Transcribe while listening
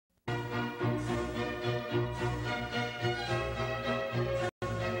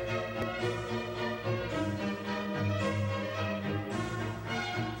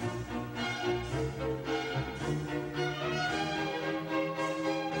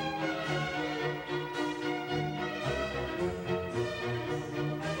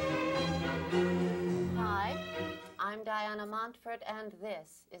Montford, and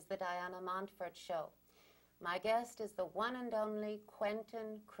this is the Diana Montford Show. My guest is the one and only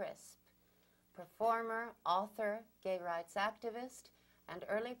Quentin Crisp, performer, author, gay rights activist, and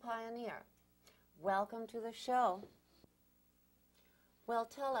early pioneer. Welcome to the show. Well,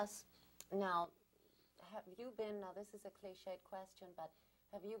 tell us now, have you been, now this is a cliched question, but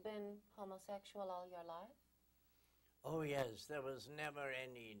have you been homosexual all your life? Oh yes, there was never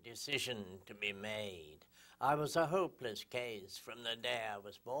any decision to be made. I was a hopeless case from the day I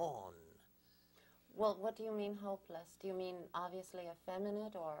was born. Well, what do you mean hopeless? Do you mean obviously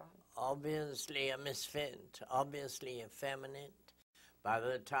effeminate or? Obviously a misfit, obviously effeminate. By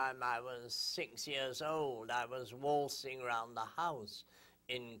the time I was 6 years old, I was waltzing around the house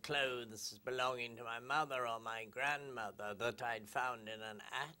in clothes belonging to my mother or my grandmother that I'd found in an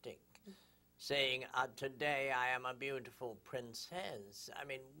attic, saying, today I am a beautiful princess. I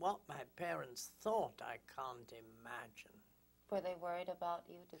mean, what my parents thought, I can't imagine. Were they worried about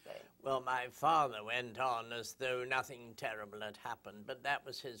you, did they? Well, my father went on as though nothing terrible had happened, but that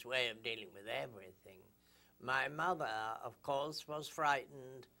was his way of dealing with everything. My mother, of course, was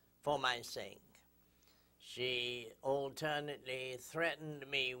frightened for my sake. She alternately threatened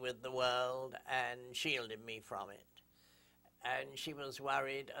me with the world and shielded me from it. And she was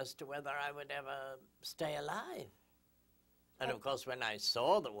worried as to whether I would ever stay alive. And of course, when I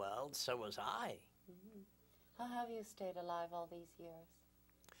saw the world, so was I. Mm-hmm. How have you stayed alive all these years?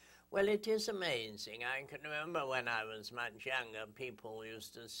 Well, it is amazing. I can remember when I was much younger, people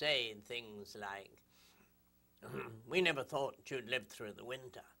used to say things like, we never thought you'd live through the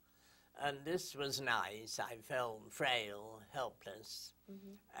winter. And this was nice. I felt frail, helpless.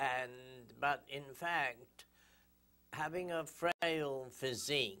 Mm-hmm. But in fact, having a frail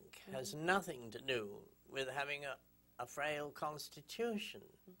physique mm-hmm. has nothing to do with having a frail constitution.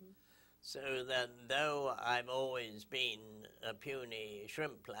 Mm-hmm. So that though I've always been a puny,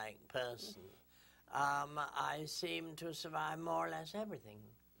 shrimp-like person, mm-hmm. I seem to survive more or less everything.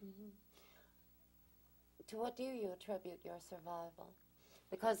 Mm-hmm. To what do you attribute your survival?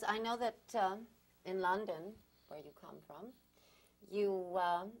 Because I know that in London, where you come from, you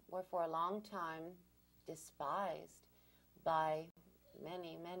were for a long time despised by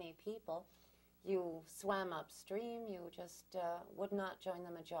many, many people. You swam upstream, you just would not join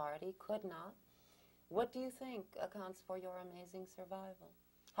the majority, could not. What do you think accounts for your amazing survival?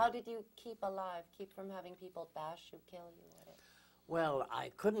 How did you keep alive, keep from having people bash you, kill you? Whatever? Well,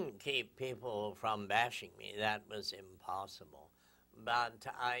 I couldn't keep people from bashing me. That was impossible. But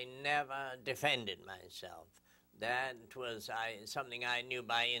I never defended myself. That was something I knew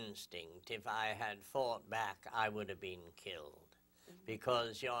by instinct. If I had fought back, I would have been killed. Mm-hmm.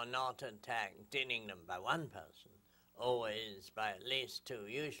 Because you're not attacked in England by one person, always by at least two,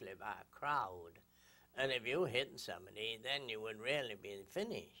 usually by a crowd. And if you hit somebody, then you would really be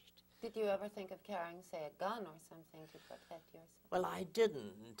finished. Did you ever think of carrying, say, a gun or something to protect yourself? Well, I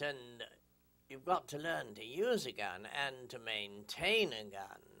didn't, and you've got to learn to use a gun and to maintain a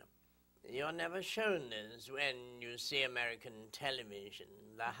gun. You're never shown this when you see American television.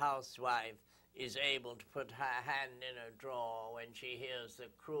 The housewife is able to put her hand in a drawer when she hears the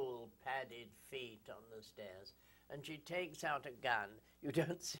cruel padded feet on the stairs, and she takes out a gun. You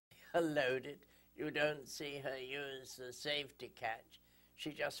don't see her load it. You don't see her use the safety catch.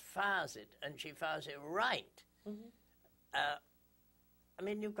 She just fires it, and she fires it right. Mm-hmm. I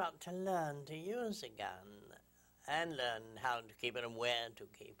mean, you've got to learn to use a gun and learn how to keep it and where to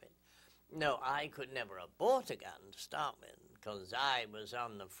keep it. No, I could never have bought a gun to start with because I was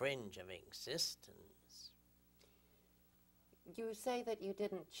on the fringe of existence. You say that you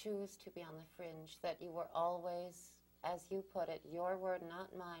didn't choose to be on the fringe, that you were always, as you put it, your word,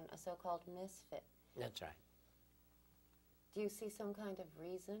 not mine, a so-called misfit. That's right. Do you see some kind of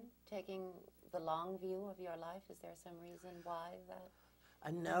reason, taking the long view of your life? Is there some reason why that?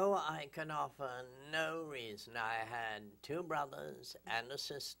 No, I can offer no reason. I had two brothers and a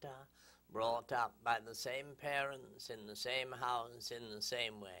sister brought up by the same parents in the same house in the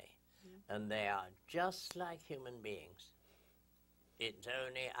same way. Mm-hmm. And they are just like human beings. It's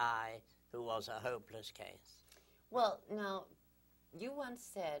only I who was a hopeless case. Well, now, you once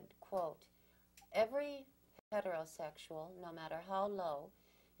said, quote, every heterosexual, no matter how low,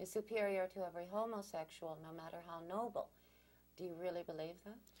 is superior to every homosexual, no matter how noble. Do you really believe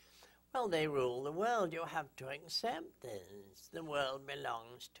that? Well, they rule the world. You have to accept this. The world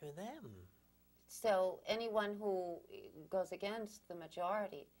belongs to them. So anyone who goes against the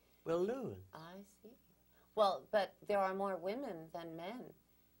majority will lose. I see. Well, but there are more women than men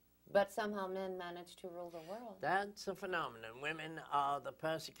But somehow men manage to rule the world. That's a phenomenon. Women are the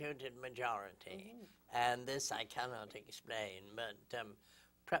persecuted majority, and this I cannot explain, but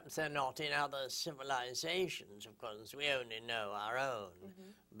perhaps they're not in other civilizations, of course. We only know our own.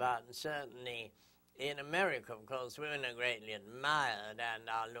 But certainly in America, of course, women are greatly admired and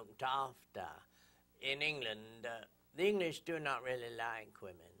are looked after. In England, the English do not really like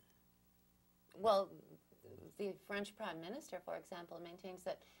women. Well, the French Prime Minister, for example, maintains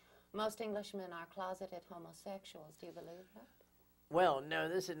that most Englishmen are closeted homosexuals. Do you believe that? Well, no,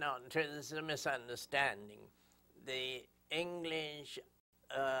 this is not true. This is a misunderstanding. The English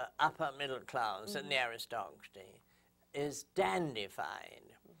upper middle class and the aristocracy is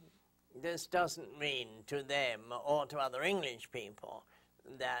dandified. This doesn't mean to them or to other English people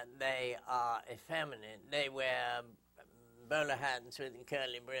that they are effeminate. They wear bowler hats with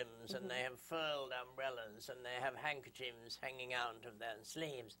curly brims, and they have furled umbrellas, and they have handkerchiefs hanging out of their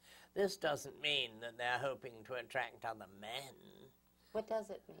sleeves. This doesn't mean that they're hoping to attract other men. What does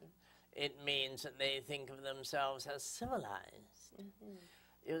it mean? It means that they think of themselves as civilized.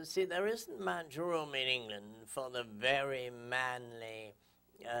 You see, there isn't much room in England for the very manly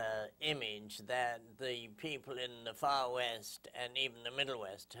image that the people in the far west and even the middle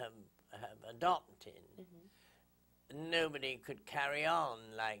west have adopted. Nobody could carry on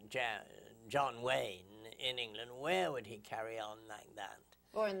like John Wayne in England. Where would he carry on like that?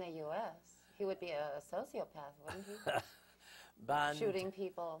 Or in the U.S. He would be a sociopath, wouldn't he? But, shooting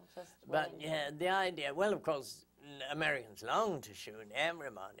people, just But yeah, the idea, well, of course, Americans long to shoot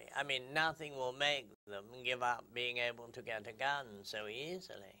everybody. I mean, nothing will make them give up being able to get a gun so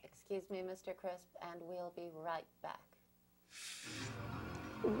easily. Excuse me, Mr. Crisp, and we'll be right back.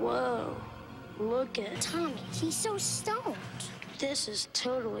 Whoa. Look at Tommy, he's so stoned. this is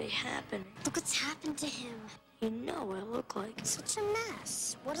totally happening. Look what's happened to him. You know what I look like. Such a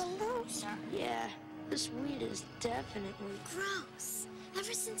mess. What a loser. Yeah, this weed is definitely Gross.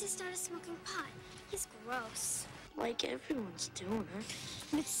 Ever since he started smoking pot, he's gross. like everyone's doing it.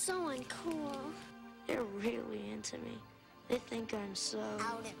 And it's so uncool. They're really into me. They think I'm so...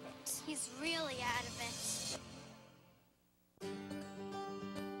 Out of it. He's really out of it.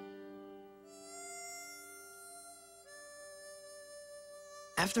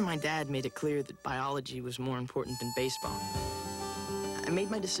 After my dad made it clear that biology was more important than baseball, I made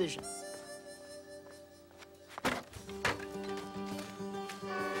my decision.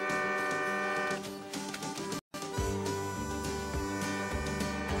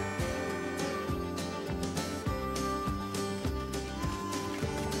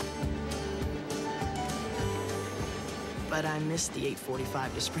 But I missed the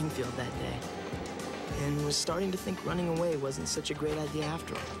 8:45 to Springfield that day, and was starting to think running away wasn't such a great idea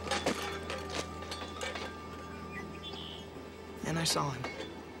after all. And I saw him.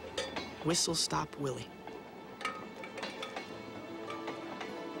 Whistle Stop Willie.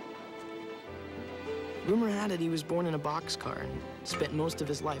 Rumor had it he was born in a boxcar and spent most of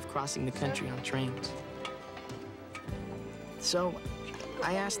his life crossing the country on trains. So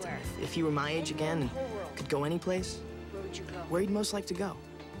I asked him if he were my age again and could go any place, where he'd most like to go.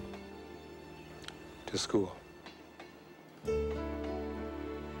 To school.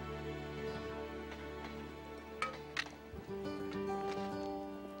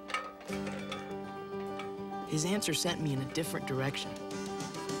 His answer sent me in a different direction,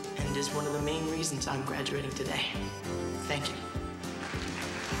 and is one of the main reasons I'm graduating today. Thank you.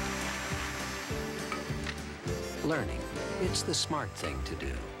 Learning, it's the smart thing to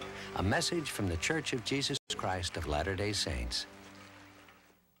do. A message from the Church of Jesus Christ of Latter-day Saints.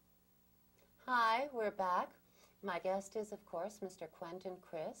 Hi, we're back. My guest is, of course, Mr. Quentin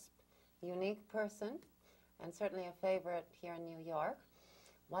Crisp, unique person, and certainly a favorite here in New York.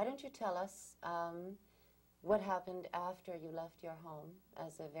 Why don't you tell us what happened after you left your home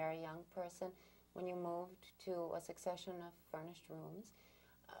as a very young person when you moved to a succession of furnished rooms?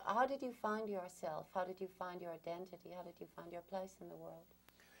 How did you find yourself? How did you find your identity? How did you find your place in the world?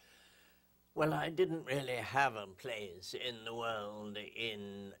 Well, I didn't really have a place in the world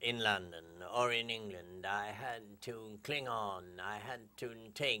in London or in England. I had to cling on. I had to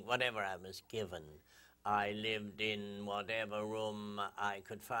take whatever I was given. I lived in whatever room I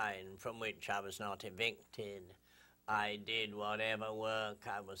could find from which I was not evicted. I did whatever work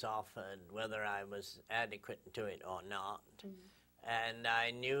I was offered, whether I was adequate to it or not. And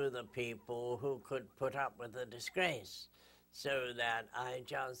I knew the people who could put up with the disgrace, so that I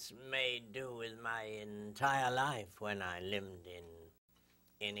just made do with my entire life when I lived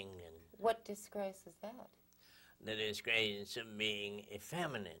in England. What disgrace is that? The disgrace of being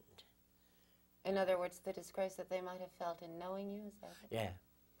effeminate. In other words, the disgrace that they might have felt in knowing you, is that it? Yeah.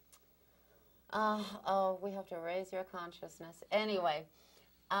 Oh, we have to raise your consciousness. Anyway,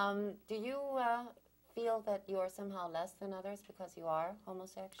 do you feel that you are somehow less than others because you are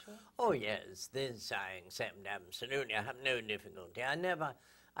homosexual? Oh yes, this I accept absolutely. I have no difficulty. I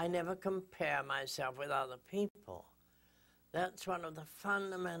never compare myself with other people. That's one of the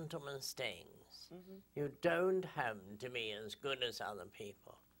fundamental mistakes. You don't have to be as good as other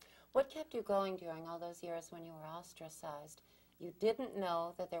people. What kept you going during all those years when you were ostracized? You didn't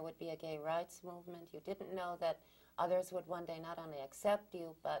know that there would be a gay rights movement. You didn't know that others would one day not only accept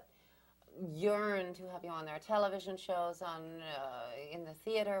you, but yearn to have you on their television shows, in the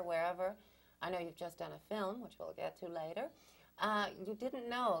theater, wherever. I know you've just done a film, which we'll get to later. You didn't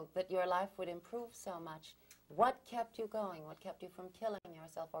know that your life would improve so much. What kept you going? What kept you from killing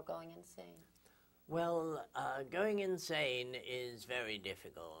yourself or going insane? Well, going insane is very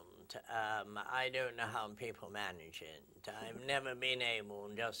difficult. I don't know how people manage it. I've never been able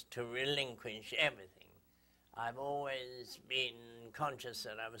just to relinquish everything. I've always been conscious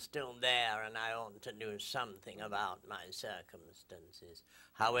that I was still there and I ought to do something about my circumstances,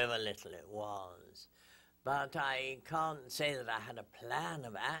 however little it was. But I can't say that I had a plan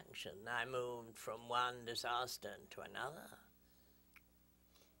of action. I moved from one disaster to another.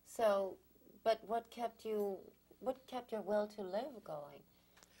 So, but what kept your will to live going?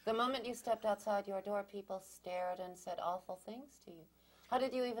 The moment you stepped outside your door, people stared and said awful things to you. How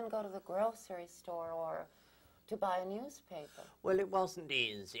did you even go to the grocery store or to buy a newspaper? Well, it wasn't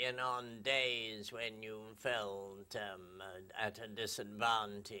easy, and on days when you felt at a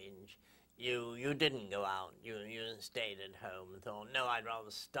disadvantage, you didn't go out. You stayed at home and thought, no, I'd rather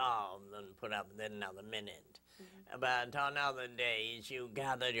starve than put up with another minute. But on other days, you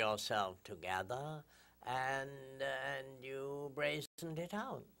gathered yourself together and you brazened it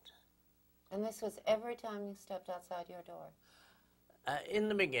out. And this was every time you stepped outside your door? In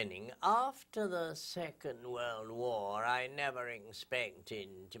the beginning, after the Second World War, I never expected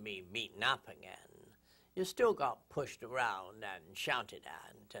to be beaten up again. You still got pushed around and shouted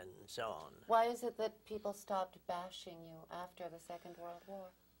at and so on. Why is it that people stopped bashing you after the Second World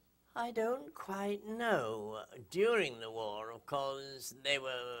War? I don't quite know. During the war, of course, they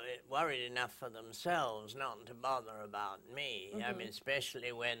were worried enough for themselves not to bother about me. I mean,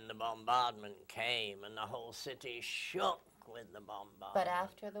 especially when the bombardment came and the whole city shook with the bombardment. But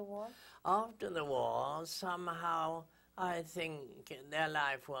after the war? After the war, somehow, I think their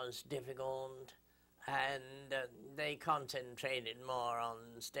life was difficult and they concentrated more on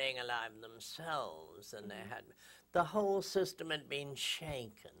staying alive themselves than they had. The whole system had been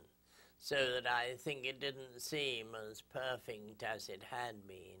shaken, so that I think it didn't seem as perfect as it had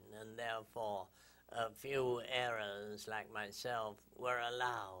been, and therefore a few errors like myself were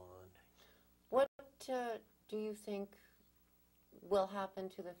allowed. What do you think will happen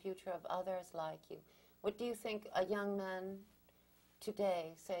to the future of others like you? What do you think a young man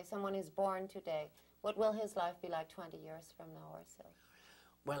today, say someone who's born today, what will his life be like 20 years from now or so?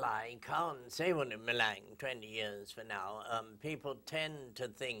 Well, I can't say what it will be like 20 years from now. People tend to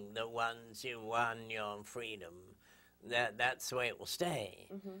think that once you won your freedom, that's the way it will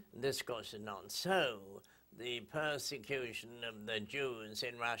stay. This, of course, is not so. The persecution of the Jews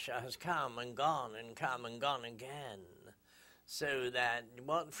in Russia has come and gone and come and gone again. So that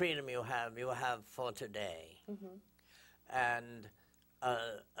what freedom you have for today. And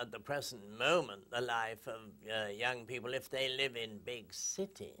at the present moment, the life of young people, if they live in big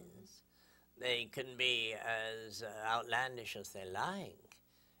cities, they can be as outlandish as they like.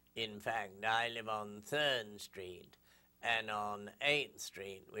 In fact, I live on 3rd Street, and on 8th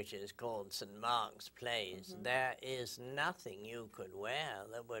Street, which is called St. Mark's Place, there is nothing you could wear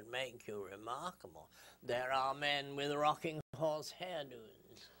that would make you remarkable. There are men with rocking horse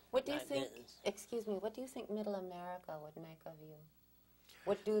hairdos. What do you think, excuse me, what do you think Middle America would make of you?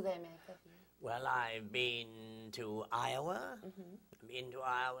 What do they make of you? Well, I've been to Iowa, been to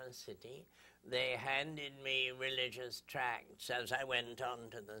Iowa City. They handed me religious tracts as I went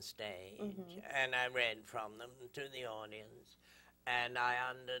onto the stage, and I read from them to the audience, and I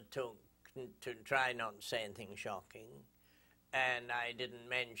undertook to try not to say anything shocking, and I didn't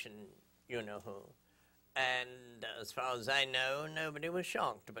mention you-know-who. And as far as I know, nobody was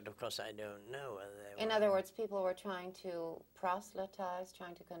shocked, but of course I don't know whether they were. In other words, people were trying to proselytize,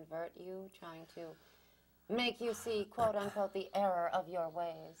 trying to convert you, trying to make you see, quote-unquote, the error of your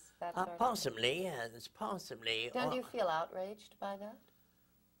ways. That sort of possibly, yes, possibly. Don't you feel outraged by that?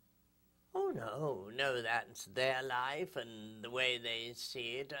 Oh, no, that's their life and the way they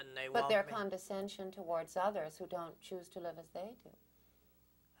see it, and they But want their me. condescension towards others who don't choose to live as they do.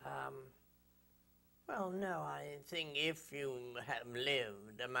 Well, no, I think if you have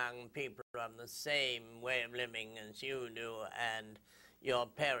lived among people who have the same way of living as you do, and your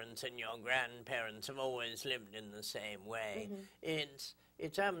parents and your grandparents have always lived in the same way, it's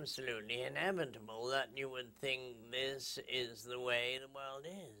absolutely inevitable that you would think this is the way the world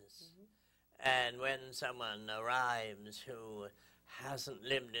is. And when someone arrives who hasn't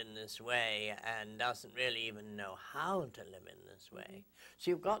lived in this way and doesn't really even know how to live in this way,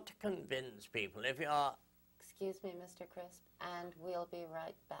 so you've got to convince people. If you're... Excuse me, Mr. Crisp, and we'll be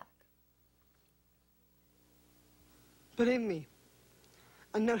right back. Believe me,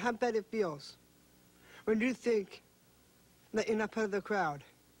 I know how bad it feels when you think that you're not part of the crowd.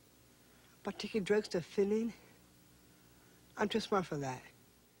 But taking drugs to fit in, I'm too smart for that.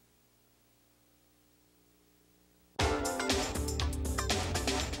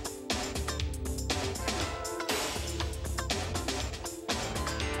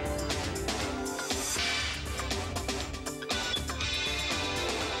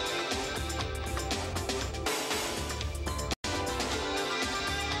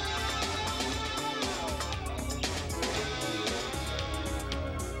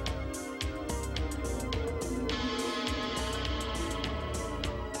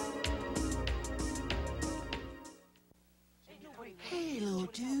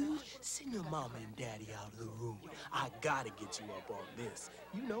 Send your mama and daddy out of the room. I gotta get you up on this.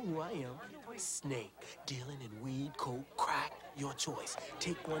 You know who I am. Snake, dealing in weed, coke, crack, your choice.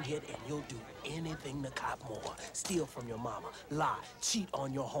 Take one hit and you'll do anything to cop more. Steal from your mama, lie, cheat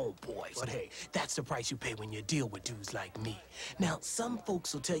on your homeboys. But hey, that's the price you pay when you deal with dudes like me. Now, some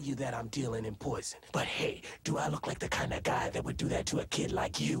folks will tell you that I'm dealing in poison. But hey, do I look like the kind of guy that would do that to a kid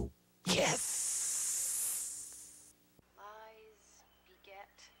like you? Yes!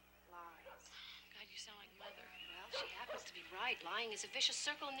 Lying is a vicious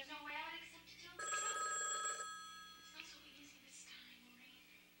circle, and there's no way out except to tell the truth. It's not so easy this time, Maureen.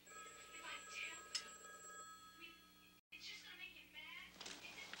 If I tell you, it's just gonna make you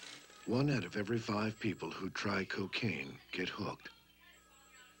mad. 1 out of every 5 people who try cocaine get hooked.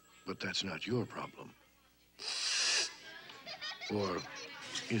 But that's not your problem. Or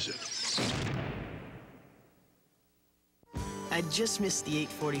is it? I just missed the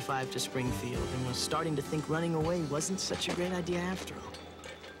 8:45 to Springfield and was starting to think running away wasn't such a great idea after all.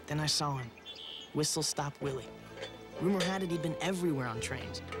 Then I saw him. Whistle Stop Willie. Rumor had it he'd been everywhere on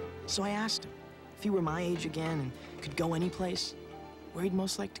trains. So I asked him if he were my age again and could go any place, where he'd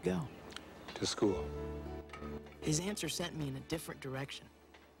most like to go. To school. His answer sent me in a different direction,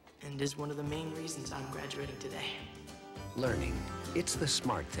 and is one of the main reasons I'm graduating today. Learning, it's the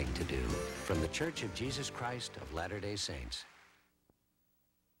smart thing to do. From the Church of Jesus Christ of Latter-day Saints.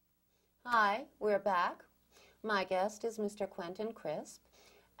 Hi, we're back. My guest is Mr. Quentin Crisp,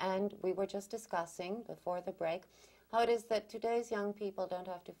 and we were just discussing before the break how it is that today's young people don't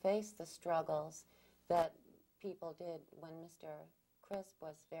have to face the struggles that people did when Mr. Crisp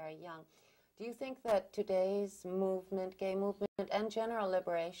was very young. Do you think that today's movement, gay movement, and general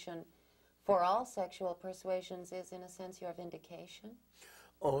liberation for all sexual persuasions is, in a sense, your vindication?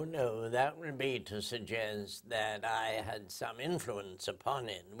 Oh, no, that would be to suggest that I had some influence upon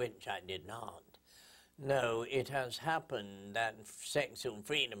it, which I did not. No, it has happened that sexual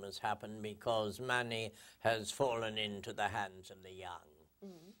freedom has happened because money has fallen into the hands of the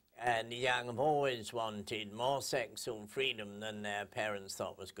young. And the young have always wanted more sexual freedom than their parents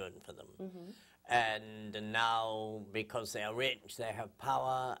thought was good for them. And now, because they are rich, they have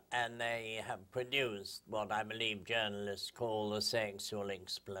power, and they have produced what I believe journalists call a sexual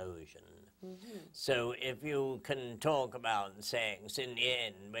explosion. So if you can talk about sex, in the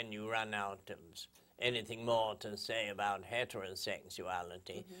end, when you run out of anything more to say about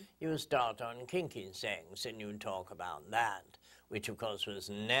heterosexuality, you start on kinky sex, and you talk about that, which of course was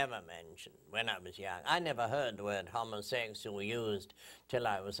never mentioned when I was young. I never heard the word homosexual used till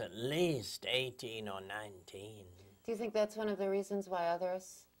I was at least 18 or 19. Do you think that's one of the reasons why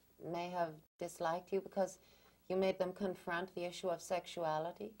others may have disliked you, because you made them confront the issue of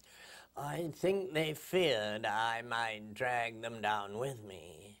sexuality? I think they feared I might drag them down with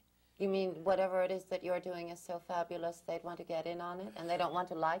me. You mean whatever it is that you're doing is so fabulous, they'd want to get in on it, and they don't want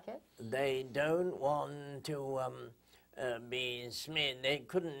to like it? They don't want to be smeared. They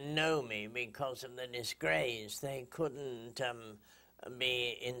couldn't know me because of the disgrace. They couldn't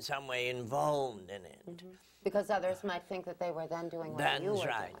be in some way involved in it. Because others might think that they were then doing what you were doing.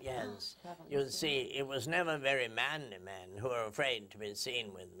 That's right, yes. You see, it was never very manly men who were afraid to be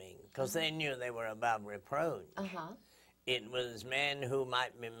seen with me because they knew they were above reproach. It was men who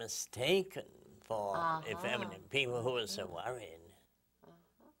might be mistaken for effeminate, people who were so worried.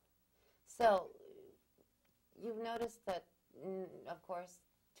 So, you've noticed that, of course,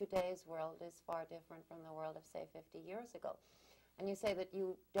 today's world is far different from the world of, say, 50 years ago. And you say that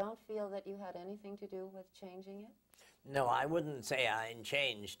you don't feel that you had anything to do with changing it? No, I wouldn't say I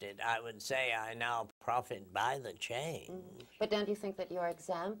changed it. I would say I now profit by the change. But don't you think that your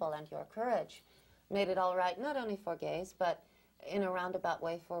example and your courage made it all right, not only for gays, but in a roundabout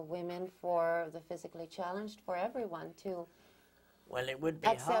way for women, for the physically challenged, for everyone to Well, it would be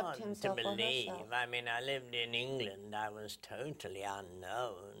accept hard to himself or believe. herself? I mean, I lived in England. I was totally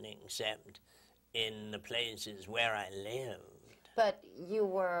unknown, except in the places where I lived. But you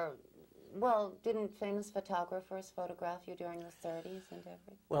were, well, didn't famous photographers photograph you during the 30s and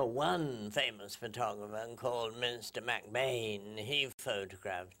everything? Well, one famous photographer called Mr. McBain, he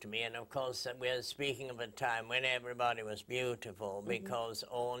photographed me, and of course we're speaking of a time when everybody was beautiful because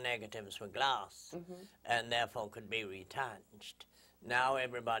all negatives were glass and therefore could be retouched. Now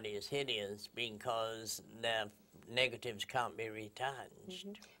everybody is hideous because their negatives can't be retouched.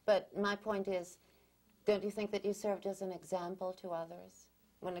 But my point is, don't you think that you served as an example to others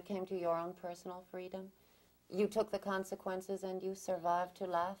when it came to your own personal freedom? You took the consequences and you survived to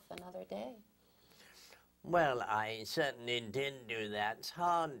laugh another day. Well, I certainly did do that. It's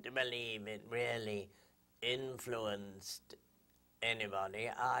hard to believe it really influenced anybody.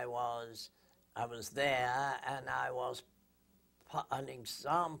 I was there, and I was an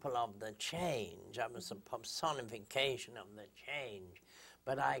example of the change. I was a personification of the change.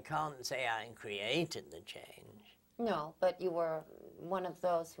 But I can't say I created the change. No, but you were one of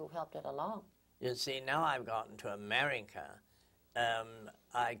those who helped it along. You see, now I've gotten to America,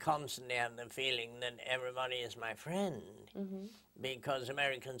 I constantly have the feeling that everybody is my friend because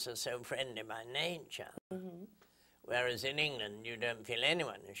Americans are so friendly by nature. Whereas in England, you don't feel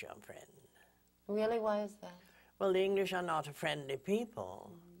anyone is your friend. Really? Why is that? Well, the English are not a friendly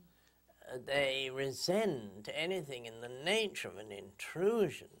people. They resent anything in the nature of an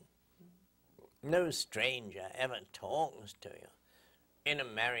intrusion. No stranger ever talks to you. In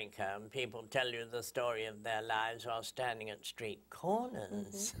America, people tell you the story of their lives while standing at street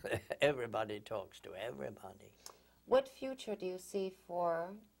corners. Everybody talks to everybody. What future do you see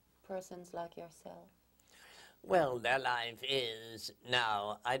for persons like yourself? Well, their life is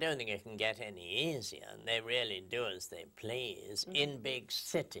now, I don't think it can get any easier. They really do as they please in big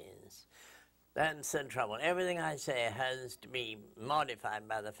cities. That's the trouble. Everything I say has to be modified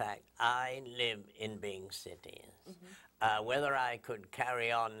by the fact I live in big cities. Whether I could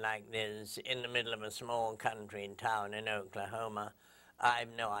carry on like this in the middle of a small country town in Oklahoma, I have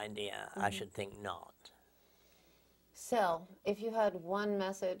no idea. I should think not. So, if you had one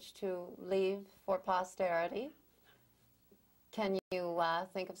message to leave for posterity, can you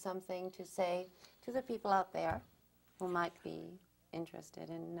think of something to say to the people out there who might be interested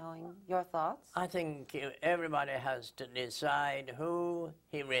in knowing your thoughts? I think everybody has to decide who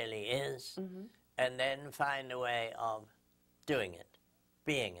he really is and then find a way of doing it,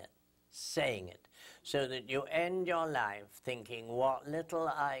 being it, saying it, so that you end your life thinking what little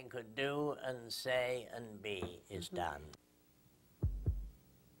I could do and say and be is done.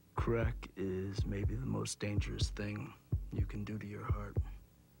 Crack is maybe the most dangerous thing you can do to your heart.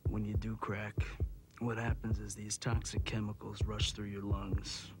 When you do crack, what happens is these toxic chemicals rush through your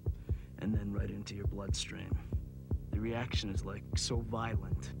lungs and then right into your bloodstream. The reaction is like so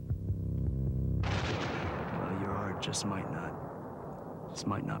violent. Well, your heart just might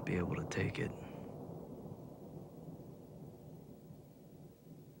not be able to take it.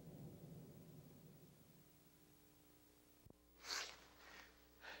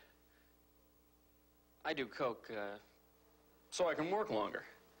 I do coke so I can work longer.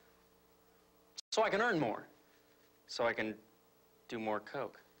 So I can earn more. So I can do more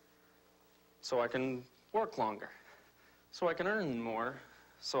coke. So I can work longer. So I can earn more.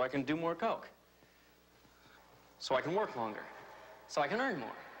 So I can do more coke. So I can work longer. So I can earn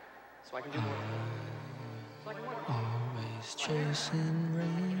more. So I can do more coke. So I can work longer. Always chasing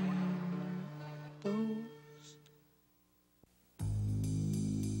rainbows.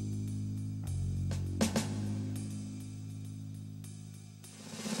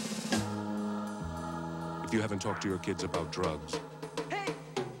 If you haven't talked to your kids about drugs,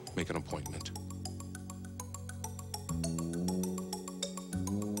 make an appointment.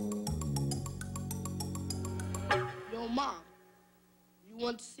 Yo, Mom, you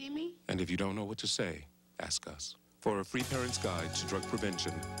want to see me? And if you don't know what to say, ask us. For a free parent's guide to drug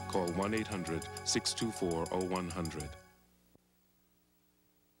prevention, call 1-800-624-0100.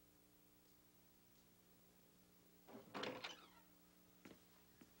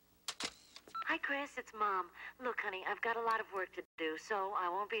 Hi, Chris, it's Mom. Look, honey, I've got a lot of work to do, so I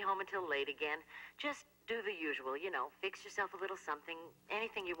won't be home until late again. Just do the usual, you know, fix yourself a little something,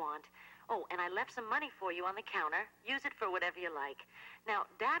 anything you want. Oh, and I left some money for you on the counter. Use it for whatever you like. Now,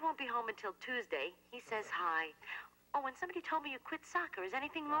 Dad won't be home until Tuesday. He says hi. Oh, and somebody told me you quit soccer. Is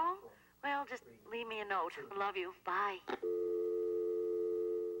anything wrong? Well, just leave me a note. Love you. Bye.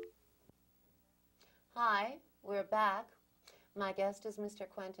 Hi, we're back. My guest is Mr.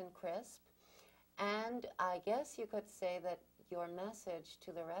 Quentin Crisp, and I guess you could say that your message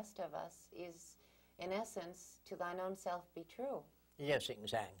to the rest of us is, in essence, to thine own self be true. Yes,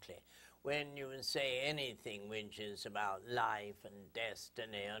 exactly. When you say anything which is about life and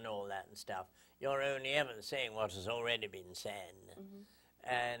destiny and all that and stuff, you're only ever saying what has already been said. Mm-hmm.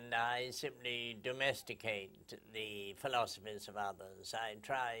 And I simply domesticate the philosophies of others. I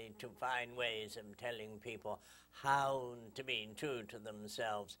try to find ways of telling people how to be true to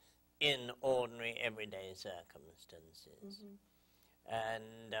themselves in ordinary, everyday circumstances. Mm-hmm.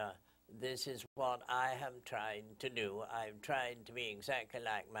 And this is what I have tried to do. I've tried to be exactly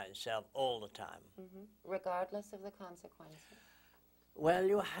like myself all the time. Mm-hmm. Regardless of the consequences. Well,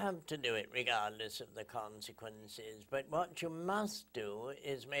 you have to do it regardless of the consequences, but what you must do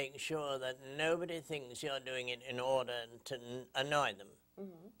is make sure that nobody thinks you're doing it in order to annoy them.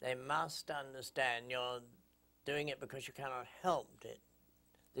 Mm-hmm. They must understand you're doing it because you cannot help it.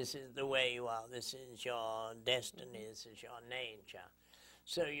 This is the way you are. This is your destiny. This is your nature.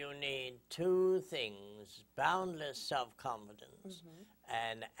 So you need two things, boundless self-confidence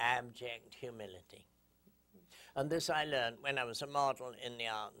and abject humility. And this I learned when I was a model in the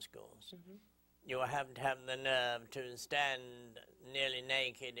art schools. You have to have the nerve to stand nearly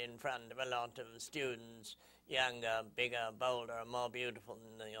naked in front of a lot of students, younger, bigger, bolder, and more beautiful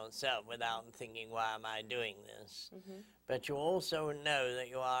than yourself, without thinking, why am I doing this? But you also know that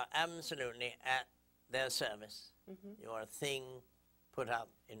you are absolutely at their service. You are a thing put up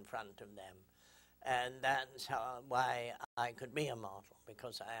in front of them. And that's why I could be a model,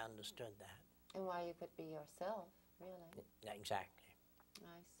 because I understood that. And why you could be yourself, really. Exactly.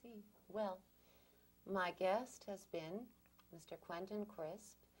 I see. Well, my guest has been Mr. Quentin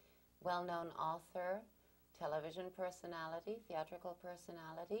Crisp, well-known author, television personality, theatrical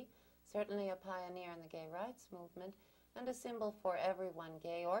personality, certainly a pioneer in the gay rights movement, and a symbol for everyone,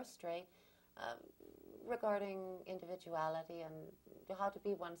 gay or straight, regarding individuality and how to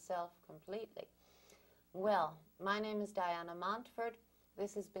be oneself completely. Well, my name is Diana Montford.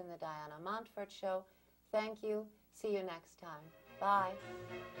 This has been the Diana Montford Show. Thank you. See you next time. Bye.